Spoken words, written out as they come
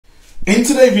In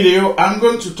today's video, I'm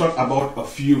going to talk about a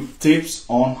few tips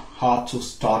on how to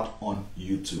start on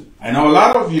YouTube. I know a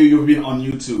lot of you've been on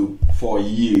YouTube for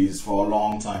years, for a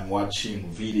long time, watching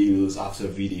videos after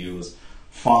videos,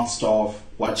 fun stuff,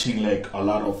 watching like a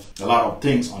lot of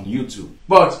things on YouTube.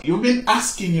 But you've been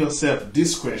asking yourself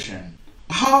this question: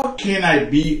 how can I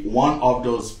be one of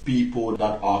those people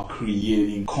that are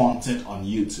creating content on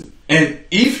YouTube? And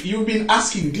if you've been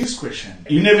asking this question,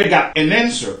 you never got an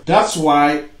answer. That's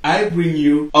why I bring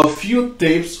you a few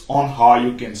tips on how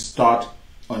you can start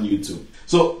on YouTube.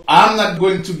 So I'm not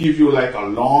going to give you like a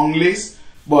long list,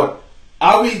 but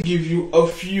I will give you a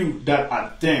few that I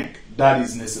think that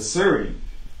is necessary.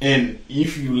 And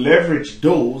if you leverage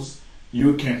those,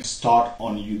 you can start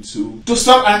on YouTube. To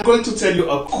start, I'm going to tell you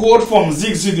a quote from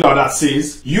Zig Ziglar that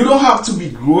says, "You don't have to be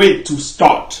great to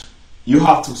start. You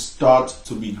have to start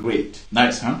to be great."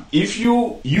 Nice, huh? If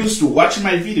you used to watch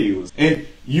my videos, and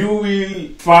you will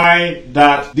find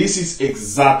that this is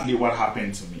exactly what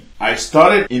happened to me. I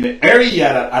started in an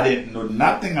area that I didn't know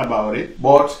nothing about it,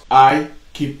 but I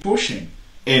keep pushing.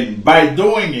 And by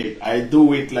doing it, I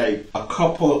do it like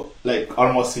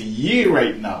almost a year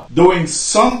right now, doing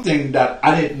something that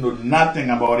I didn't know nothing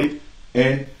about it.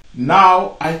 And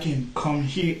now I can come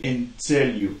here and tell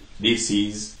you, this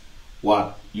is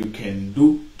what you can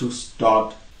do to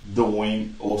start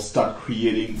doing or start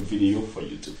creating video for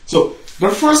YouTube. So the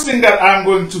first thing that I'm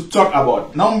going to talk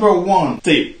about, number one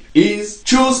tip, is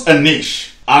choose a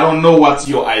niche. I don't know what's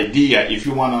your idea if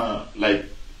you want to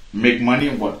make money,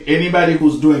 but anybody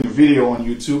who's doing video on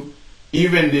YouTube,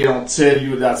 even they don't tell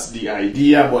you that's the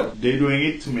idea, but they're doing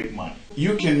it to make money.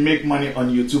 You can make money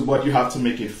on YouTube, but you have to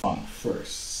make it fun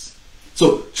first.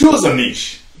 So choose a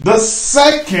niche. The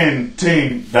second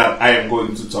thing that I am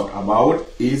going to talk about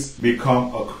is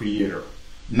become a creator,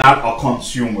 not a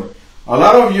consumer. A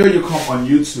lot of you come on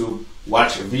YouTube,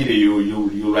 watch a video,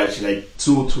 you watch like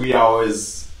 2-3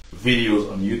 hours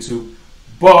videos on YouTube,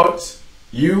 but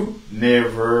you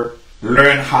never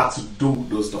learn how to do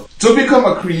those stuff. To become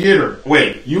a creator,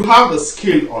 well, you have the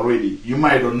skill already. You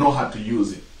might not know how to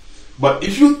use it. But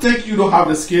if you think you don't have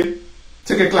the skill,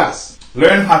 take a class.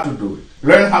 Learn how to do it.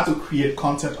 Learn how to create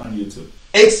content on YouTube.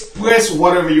 Express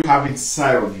whatever you have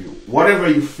inside of you. Whatever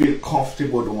you feel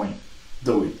comfortable doing,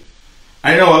 do it.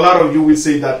 I know a lot of you will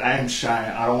say that I am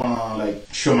shy. I don't want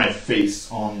to show my face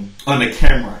on the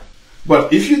camera.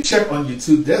 But if you check on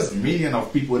YouTube, there's millions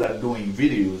of people that are doing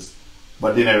videos,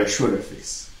 but they never show their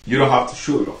face. You don't have to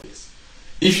show your face.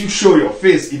 If you show your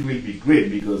face, it will be great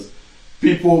because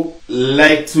people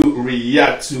like to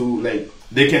react to,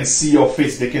 they can see your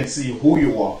face, they can see who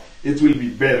you are. It will be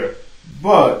better.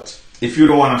 But if you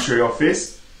don't want to show your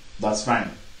face, that's fine.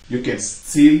 You can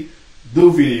still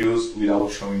do videos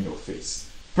without showing your face.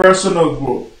 Personal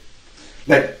growth.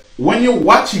 When you're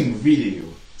watching video,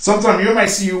 sometimes you might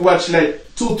see you watch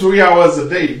 2-3 hours a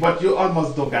day, but you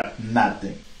almost don't got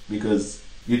nothing because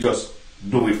you just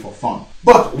do it for fun.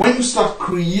 But when you start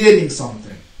creating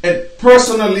something, and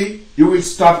personally, you will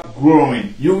start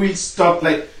growing. You will start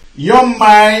your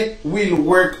mind will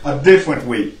work a different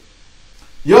way.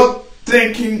 Your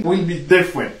thinking will be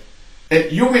different. And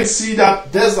you will see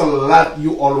that there's a lot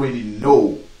you already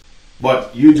know,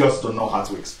 but you just don't know how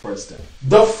to express them.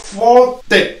 The fourth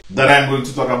tip that I'm going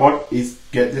to talk about is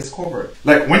get discovered.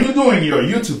 When you're doing your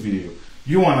YouTube video,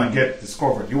 you want to get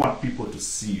discovered. You want people to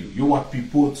see you. You want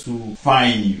people to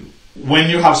find you. When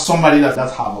you have somebody that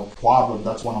have a problem,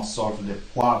 that want to solve the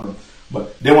problem,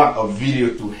 but they want a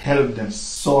video to help them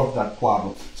solve that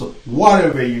problem. So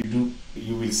whatever you do,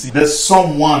 you will see there's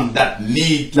someone that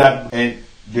needs that, and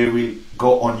they will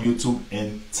go on YouTube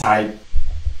and type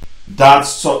that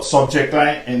subject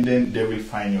line, and then they will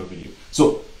find your video.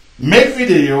 So make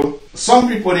video. Some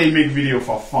people, they make video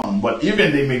for fun, but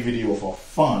even they make video for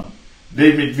fun,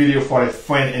 they make video for a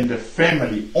friend and the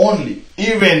family only.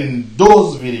 Even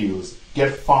those videos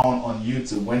get found on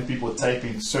YouTube when people type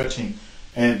in searching,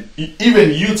 and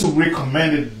even YouTube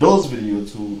recommended those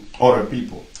videos to other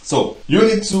people. So you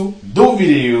need to do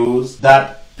videos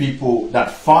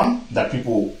that fun, that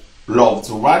people love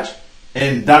to watch,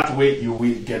 and that way you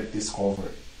will get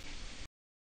discovered.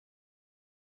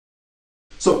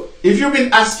 So if you've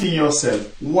been asking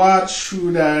yourself, what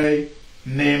should I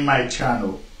name my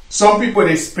channel? Some people,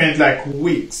 they spend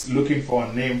weeks looking for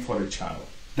a name for the channel.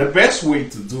 The best way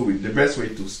to do it, the best way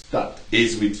to start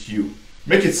is with you.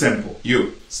 Make it simple.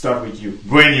 You start with you.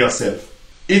 Brand yourself.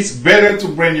 It's better to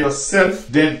brand yourself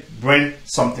than brand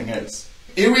something else.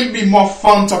 It will be more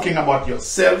fun talking about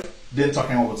yourself than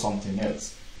talking about something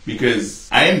else, because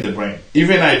I am the brand.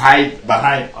 Even I hide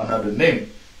behind another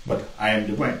name, but I am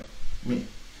the brand. Me.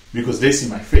 Because they see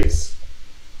my face.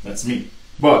 That's me.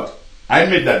 But I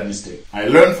made that mistake. I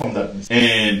learned from that mistake.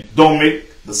 And don't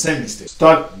make the same mistake.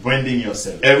 Start branding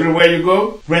yourself. Everywhere you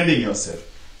go, branding yourself.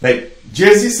 Like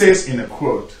Jay-Z says in a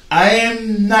quote, I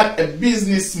am not a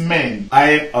businessman. I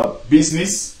am a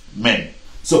businessman.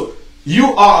 So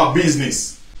you are a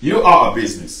business. You are a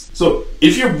business. So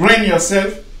if you brand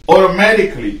yourself,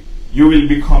 automatically you will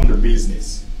become the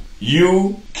business.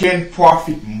 You can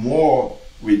profit more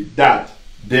with that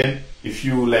than if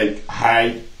you like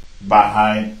hide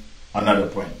behind another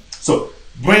brand. So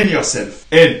brand yourself.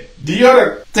 And the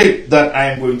other tip that I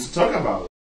am going to talk about,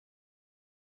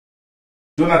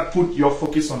 do not put your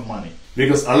focus on money,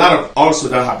 because a lot of also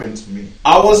that happened to me.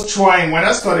 I was trying, when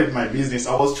I started my business,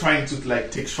 I was trying to like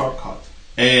take shortcuts.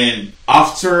 And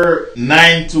after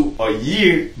 9 to a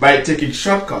year by taking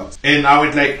shortcuts, and I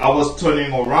was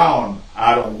turning around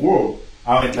out of work.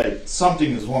 I went like,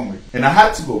 something is wrong with me. And I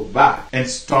had to go back and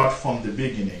start from the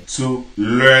beginning to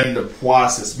learn the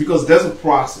process, because there's a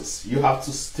process. You have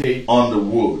to stay on the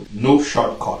road. No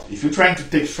shortcut. If you're trying to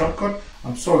take shortcut,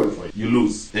 I'm sorry for you. You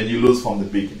lose. Then you lose from the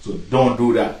beginning. So don't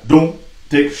do that. Don't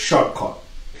take shortcut.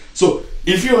 So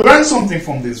if you learn something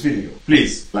from this video,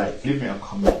 please leave me a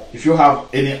comment. If you have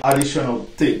any additional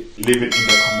tip, leave it in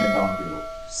the comment down below.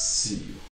 See you.